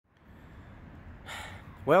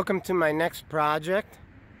Welcome to my next project.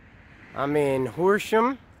 I'm in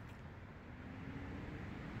Horsham.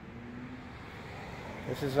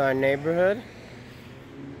 This is our neighborhood.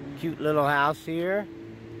 Cute little house here.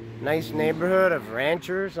 Nice neighborhood of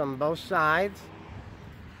ranchers on both sides.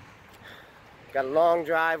 Got a long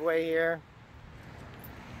driveway here.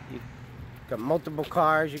 You got multiple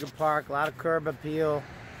cars you can park, a lot of curb appeal.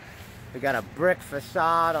 We got a brick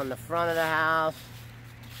facade on the front of the house.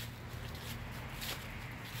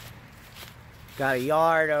 Got a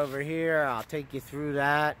yard over here. I'll take you through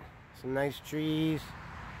that. Some nice trees.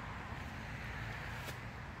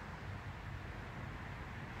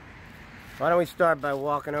 Why don't we start by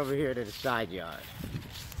walking over here to the side yard?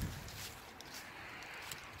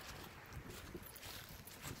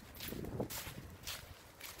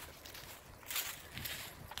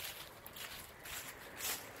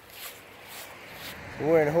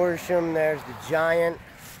 We're in Horsham. There's the Giant.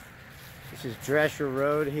 This is Drescher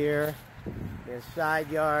Road here. There's side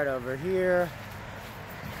yard over here.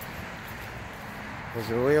 There's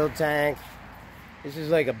a wheel tank. This is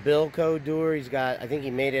like a Bilco door. He's got, I think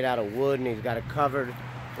he made it out of wood, and he's got it covered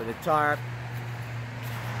with a tarp.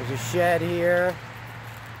 There's a shed here.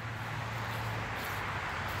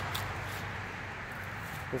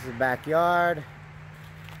 This is the backyard.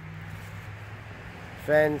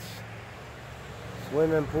 Fence.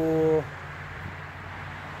 Swimming pool.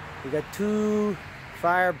 We got two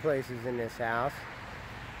fireplaces in this house.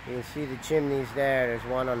 You can see the chimneys there. There's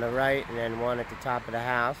one on the right and then one at the top of the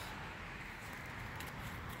house.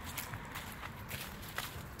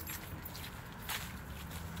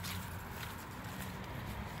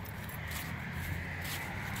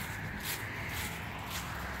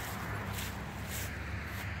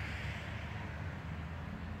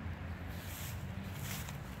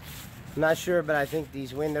 I'm not sure, but I think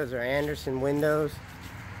these windows are Anderson windows.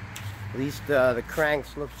 At least the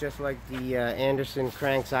cranks look just like the Anderson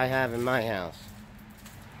cranks I have in my house.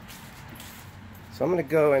 So I'm going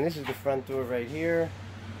to go, and this is the front door right here.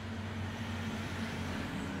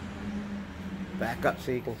 Back up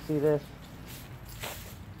so you can see this.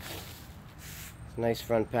 It's a nice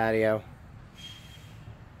front patio.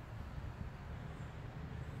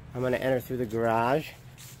 I'm going to enter through the garage.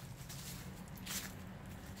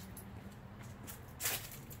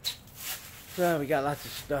 So we got lots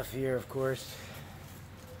of stuff here, of course.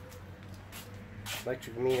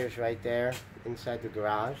 Electric meters right there inside the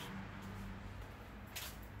garage.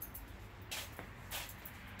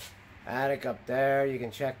 Attic up there you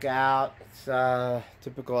can check out. It's a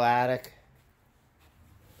typical attic.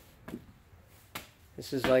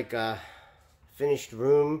 This is like a finished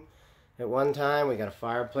room at one time. We got a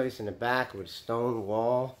fireplace in the back with a stone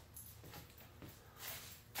wall.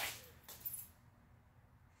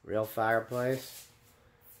 Real fireplace.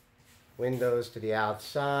 Windows to the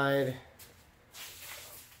outside.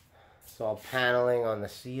 It's all paneling on the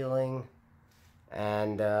ceiling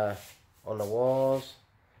and on the walls,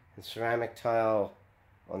 and ceramic tile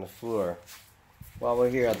on the floor. While we're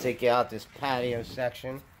here, I'll take you out this patio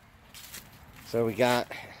section. So we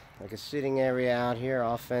got like a sitting area out here,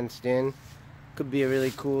 all fenced in. Could be a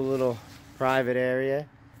really cool little private area.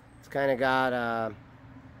 It's kind of got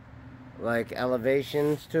like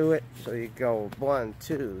elevations to it, so you go 1,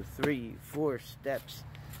 2, 3, 4 steps.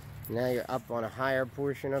 Now you're up on a higher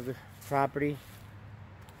portion of the property,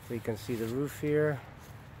 so you can see the roof here.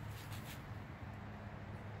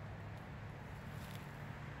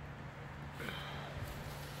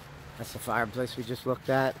 That's the fireplace we just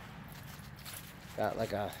looked at. Got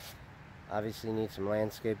like a, obviously need some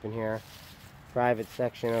landscaping here. Private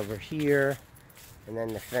section over here, and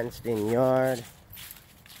then the fenced in yard.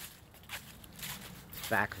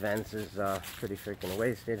 Back fence is pretty freaking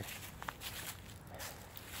wasted.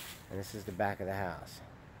 And this is the back of the house.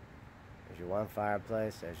 There's your one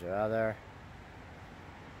fireplace, there's your other.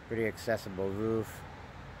 Pretty accessible roof.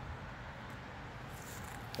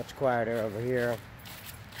 Much quieter over here.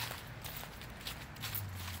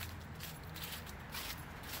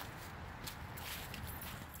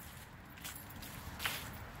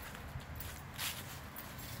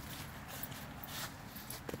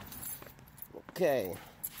 Okay,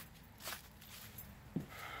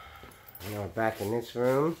 now we're back in this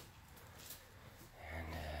room,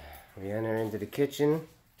 and we enter into the kitchen.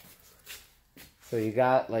 So you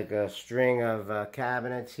got like a string of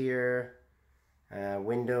cabinets here,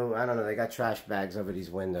 window, I don't know, they got trash bags over these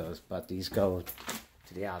windows, but these go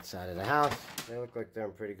to the outside of the house. They look like they're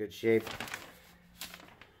in pretty good shape.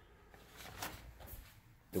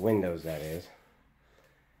 The windows, that is.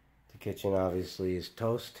 The kitchen obviously is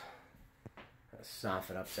toast.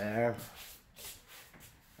 Soffit up there.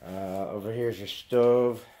 Over here is your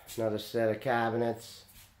stove, another set of cabinets.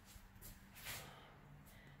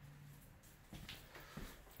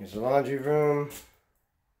 Here's the laundry room.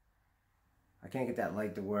 I can't get that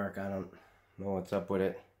light to work. I don't know what's up with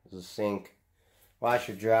it. There's a sink,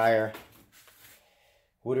 washer, dryer,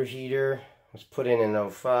 water heater was put in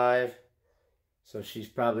 '05, so she's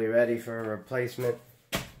probably ready for a replacement.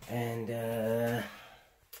 And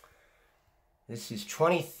this is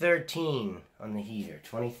 2013 on the heater,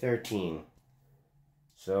 2013.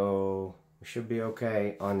 So we should be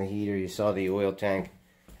okay on the heater. You saw the oil tank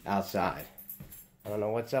outside. I don't know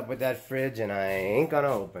what's up with that fridge, and I ain't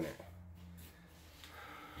gonna open it.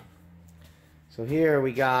 So here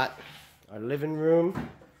we got our living room.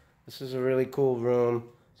 This is a really cool room.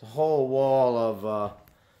 It's a whole wall of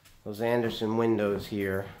those Anderson windows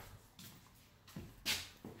here.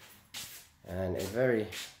 And a very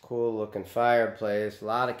cool looking fireplace. A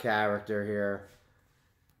lot of character here.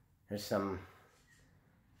 There's some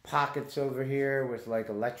pockets over here with like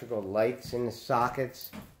electrical lights in the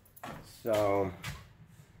sockets. So,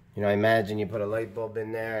 you know, I imagine you put a light bulb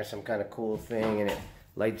in there, some kind of cool thing, and it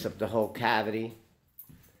lights up the whole cavity.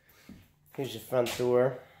 Here's your front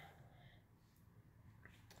door.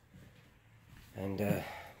 And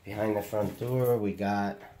behind the front door, we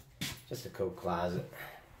got just a coat closet.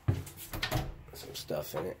 Some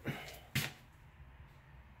stuff in it.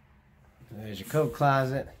 There's your coat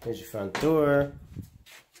closet. There's your front door.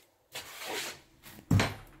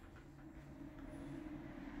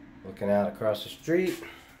 Looking out across the street.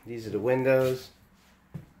 These are the windows.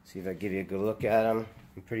 See if I give you a good look at them.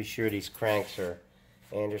 I'm pretty sure these cranks are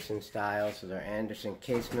Anderson style, so they're Anderson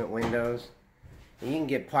casement windows. And you can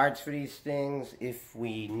get parts for these things if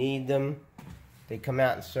we need them. They come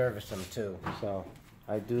out and service them too. So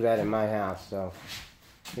I do that in my house. So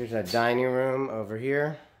here's our dining room over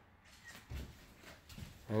here.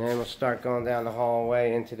 And then we'll start going down the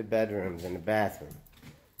hallway into the bedrooms and the bathroom.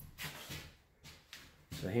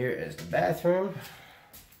 So here is the bathroom.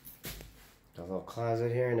 A little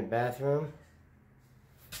closet here in the bathroom.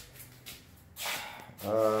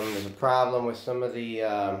 There's a problem with some of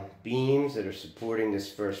the beams that are supporting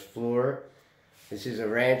this first floor. This is a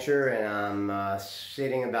rancher, and I'm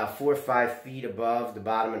sitting about 4 or 5 feet above the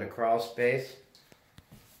bottom of the crawl space.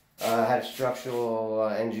 I had a structural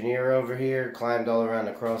engineer over here, climbed all around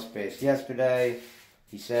the crawl space yesterday.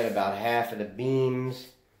 He said about half of the beams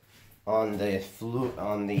on the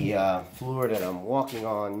floor that I'm walking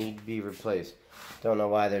on need to be replaced. Don't know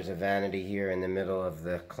why there's a vanity here in the middle of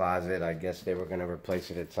the closet. I guess they were going to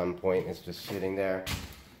replace it at some point. It's just sitting there.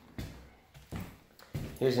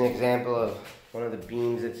 Here's an example of one of the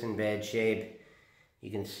beams that's in bad shape. You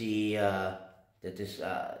can see that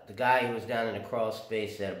the guy who was down in the crawl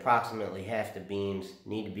space said approximately half the beams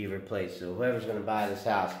need to be replaced. So whoever's going to buy this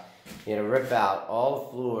house, you got to rip out all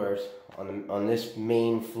the floors on this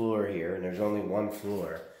main floor here, and there's only one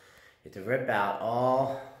floor. You have to rip out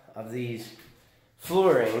all of these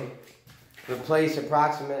flooring, replace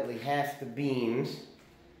approximately half the beams,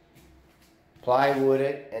 plywood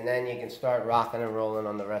it, and then you can start rocking and rolling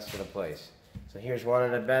on the rest of the place. So here's one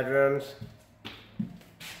of the bedrooms.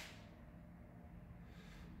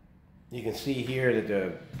 You can see here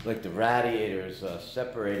that the radiator is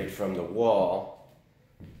separated from the wall.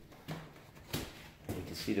 You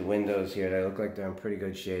can see the windows here. They look like they're in pretty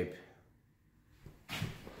good shape.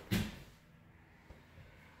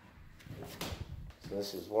 So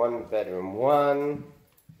this is bedroom one,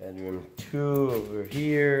 bedroom two over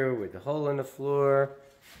here with the hole in the floor.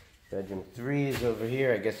 Bedroom 3 is over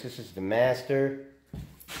here. I guess this is the master.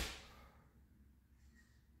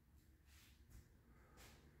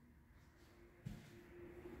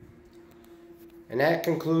 And that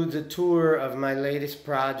concludes a tour of my latest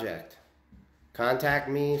project. Contact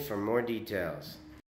me for more details.